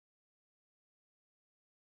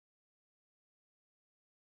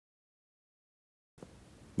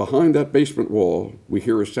Behind that basement wall, we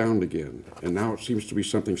hear a sound again, and now it seems to be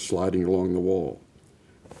something sliding along the wall.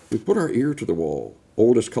 We put our ear to the wall,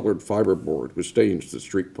 old as colored fiberboard with stains that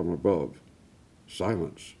streak from above.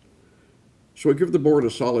 Silence. So we give the board a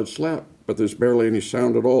solid slap, but there's barely any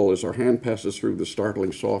sound at all as our hand passes through the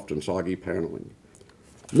startling soft and soggy paneling.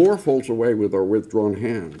 More folds away with our withdrawn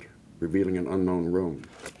hand, revealing an unknown room.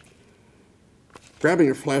 Grabbing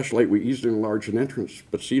a flashlight, we easily enlarge an entrance,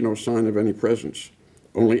 but see no sign of any presence.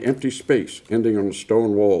 Only empty space ending on a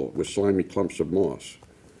stone wall with slimy clumps of moss.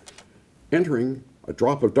 Entering, a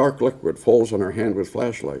drop of dark liquid falls on our hand with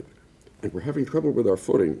flashlight, and we're having trouble with our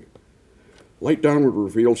footing. Light downward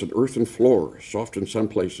reveals an earthen floor, soft in some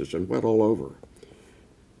places and wet all over.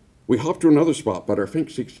 We hop to another spot, but our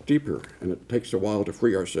feet sinks deeper, and it takes a while to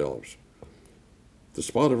free ourselves. The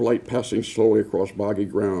spot of light passing slowly across boggy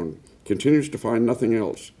ground continues to find nothing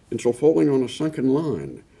else until falling on a sunken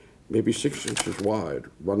line, maybe 6 inches wide,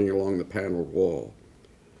 running along the paneled wall.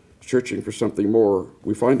 Searching for something more,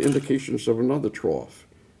 we find indications of another trough,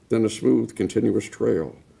 then a smooth, continuous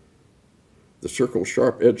trail. The circle's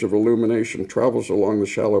sharp edge of illumination travels along the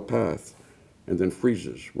shallow path and then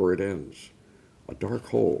freezes where it ends. A dark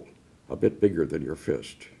hole, a bit bigger than your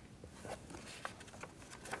fist.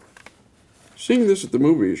 Seeing this at the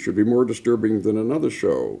movies should be more disturbing than another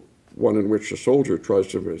show, one in which a soldier tries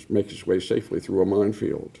to make his way safely through a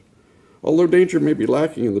minefield. Although danger may be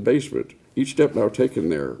lacking in the basement, each step now taken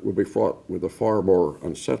there will be fraught with a far more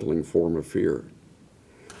unsettling form of fear.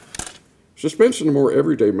 Suspense in a more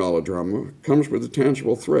everyday melodrama comes with a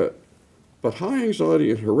tangible threat, but high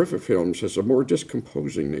anxiety in horrific films has a more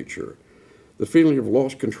discomposing nature, the feeling of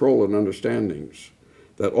lost control and understandings,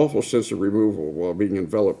 that awful sense of removal while being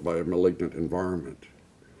enveloped by a malignant environment.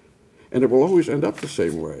 And it will always end up the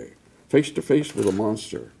same way, face to face with a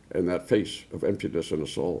monster and that face of emptiness and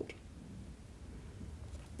assault.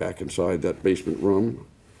 Back inside that basement room,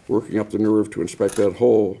 working up the nerve to inspect that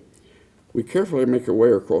hole, we carefully make our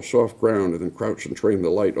way across soft ground and then crouch and train the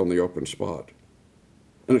light on the open spot.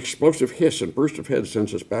 An explosive hiss and burst of head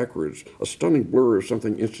sends us backwards, a stunning blur of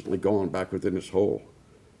something instantly gone back within its hole.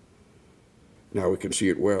 Now we can see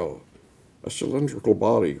it well. A cylindrical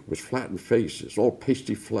body with flattened faces, all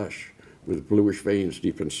pasty flesh with bluish veins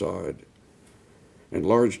deep inside. And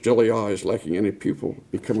large jelly eyes lacking any pupil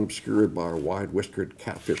become obscured by a wide-whiskered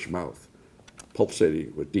catfish mouth,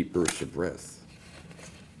 pulsating with deep bursts of breath.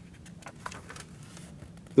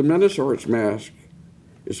 The menace or its mask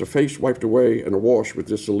is a face wiped away and awash with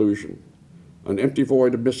disillusion, an empty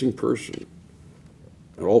void of missing person,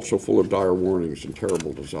 and also full of dire warnings and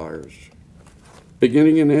terrible desires.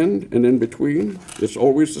 Beginning and end, and in between, it's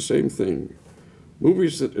always the same thing.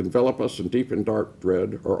 Movies that envelop us in deep and dark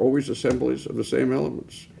dread are always assemblies of the same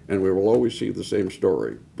elements, and we will always see the same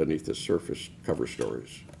story beneath its surface cover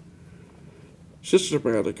stories.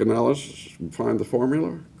 Systematic analysis will find the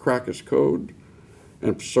formula, crack its code,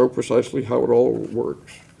 and show precisely how it all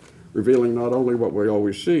works, revealing not only what we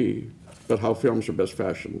always see, but how films are best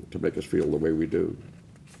fashioned to make us feel the way we do.